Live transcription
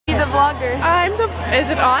vlogger. Is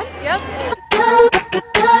it on? Yep.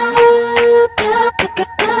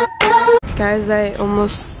 Guys,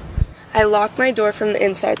 I locked my door from the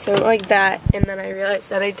inside, so it went like that, and then I realized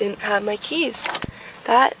that I didn't have my keys.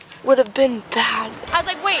 That would have been bad. I was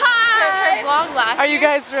like, wait, her vlog last year. Are you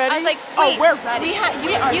guys ready? I was like, oh, wait, we're ready.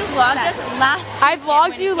 You vlogged us last year. I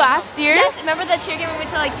vlogged you last year? Yes, remember the Cheercamp we went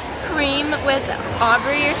to like Cream with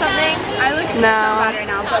Aubrey or something? I look so bad right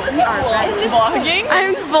now, but we are vlogging.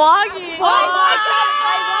 I'm vlogging. Oh my god!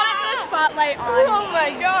 I want the spotlight on. Oh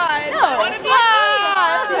my god! No. What have you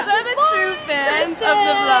done? These are the true fans of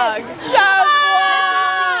the vlog.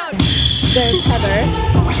 There's Heather.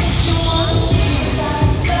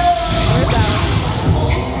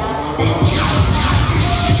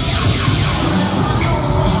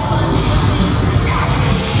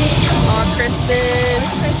 Kristen.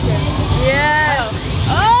 Yes.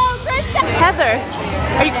 Oh, Kristen! Heather,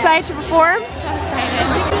 are you excited to perform? So excited.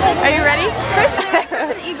 Are you ready?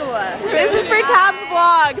 Kristen Eaglewa. This is for Tab's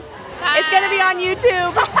Vlogs. It's gonna be on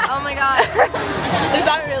YouTube. Oh my god. Is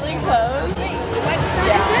that really close?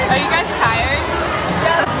 Yeah. Are you guys tired?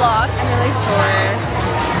 The vlog. I'm really sore.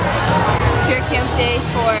 Cheercamp day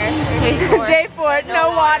 4. Day 4, no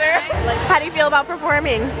water. How do you feel about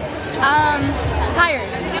performing? Tired.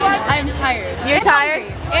 I'm tired. You're tired?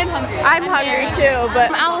 Hungry. And hungry. I'm hungry too, but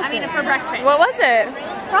Allison. I need it for breakfast. what was it?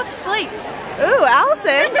 Frosted Flakes. Ooh,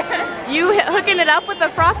 Allison. You hooking it up with the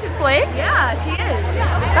Frosted Flakes? Yeah, she is.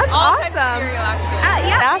 That's All types of awesome. cereal, actually.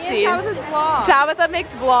 Yeah. Sassy. Tabitha's vlog. Tabitha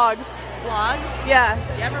makes vlogs. Vlogs? Yeah.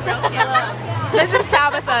 You ever broke it up? This is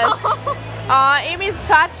Tabitha's.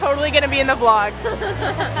 That's totally gonna be in the vlog.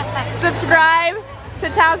 Subscribe to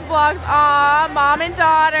Tab's Vlogs. Aw, mom and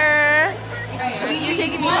daughter. You're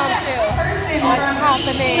taking me home too. What's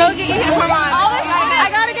happening? Go get your uniform on. All this I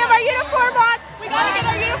gotta get my uniform on. We gotta get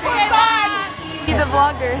our uniforms on. Be the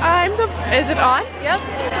vlogger. Is it on? Yep.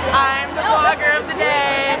 I'm the vlogger of the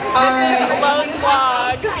day. This is Lowe's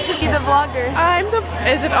vlog. Be the vlogger.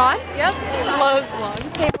 Is it on? Yep. Lowe's vlog.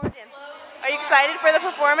 Hey Morgan, are you excited for the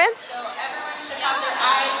performance?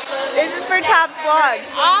 This is for Tab's Vlogs.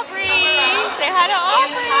 Aubrey. Say hi to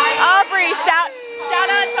Aubrey. Aubrey, shout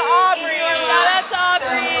out to Aubrey. Shout out to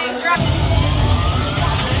Aubrey.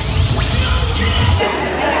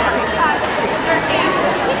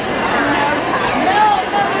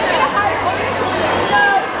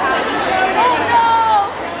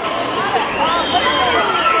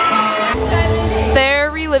 They're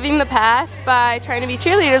reliving the past by trying to be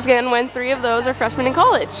cheerleaders again when 3 of those are freshmen in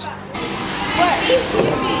college.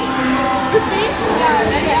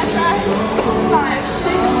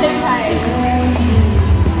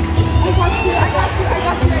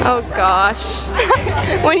 Oh gosh.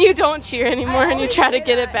 When you don't cheer anymore and you try to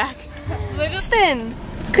get it back. Kristen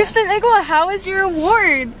Igwa, how is your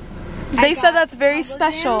award? They said that's very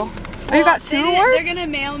special. Oh, you got 2 awards? They're gonna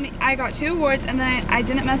mail me. I got 2 awards, and then I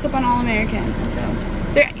didn't mess up on All-American, so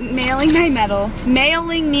they're mailing my medal.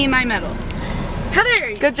 Mailing me my medal.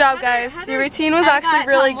 Heather! Good job, guys. Your routine was actually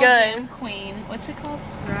really good. Queen. What's it called?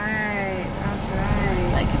 Right, that's right.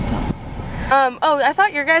 Oh, I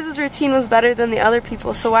thought your guys' routine was better than the other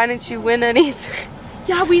people, so why didn't you win anything?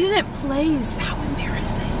 Yeah, we didn't place. How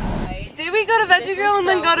embarrassing. Did we go to Veggie Grill and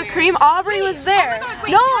then go to Cream? Aubrey was there. Oh my God,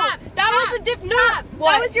 wait, no, Tab, that was a different.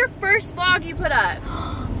 That was your first vlog you put up.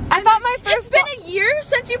 I thought my first. It's been a year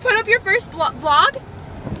since you put up your first vlog?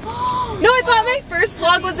 No, I thought my first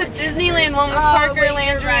vlog was a Disneyland one with Parker,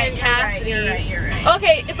 Landry, and Cassidy. You're right.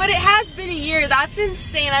 Okay, but it has been a year. That's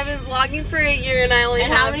insane. I've been vlogging for a year and I only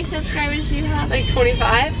have How many subscribers do you have? like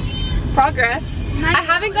 25. Progress. I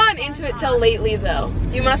haven't gotten into it till lately though.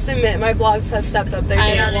 You must admit my vlogs has stepped up their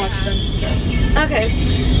game. I watched them, so. Okay.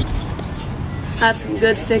 That's some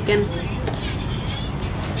good fickin'.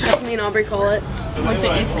 That's me and Aubrey call it. Like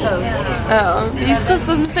the East Coast. Oh. The East Coast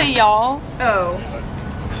doesn't say y'all. Oh.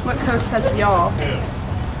 What coast says y'all?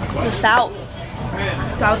 The South.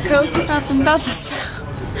 South Coast? Nothing about the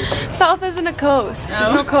South. South isn't a coast.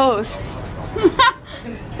 There's no coast.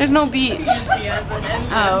 There's no beach.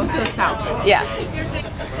 Oh, so South. Yeah.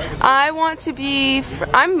 I want to be.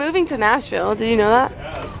 I'm moving to Nashville. Did you know that?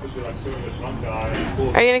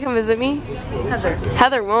 Are you gonna come visit me? Heather.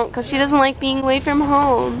 Heather won't, because she doesn't like being away from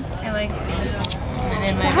home. I like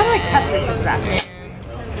being So how do I cut this exactly?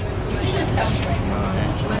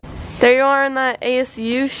 There you are in that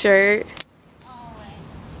ASU shirt.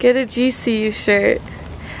 Get a GCU shirt.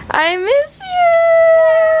 I miss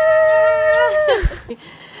you!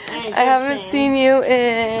 I haven't seen you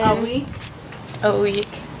in a week. A week.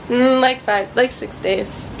 Like 6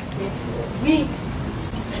 days.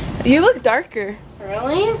 You look darker.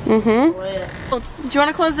 Really? Mm-hmm. Do you want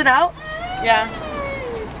to close it out? Yeah.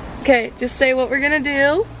 Okay, just say what we're gonna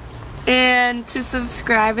do and to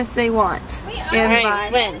subscribe if they want.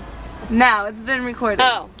 Alright, when? Now, it's been recorded.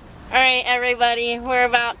 Oh. Alright, everybody, we're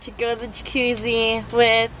about to go to the jacuzzi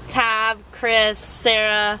with Tab, Chris,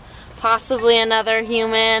 Sarah, possibly another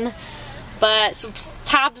human. But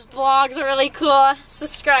Tab's vlogs are really cool.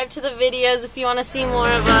 Subscribe to the videos if you want to see more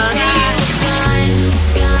of us.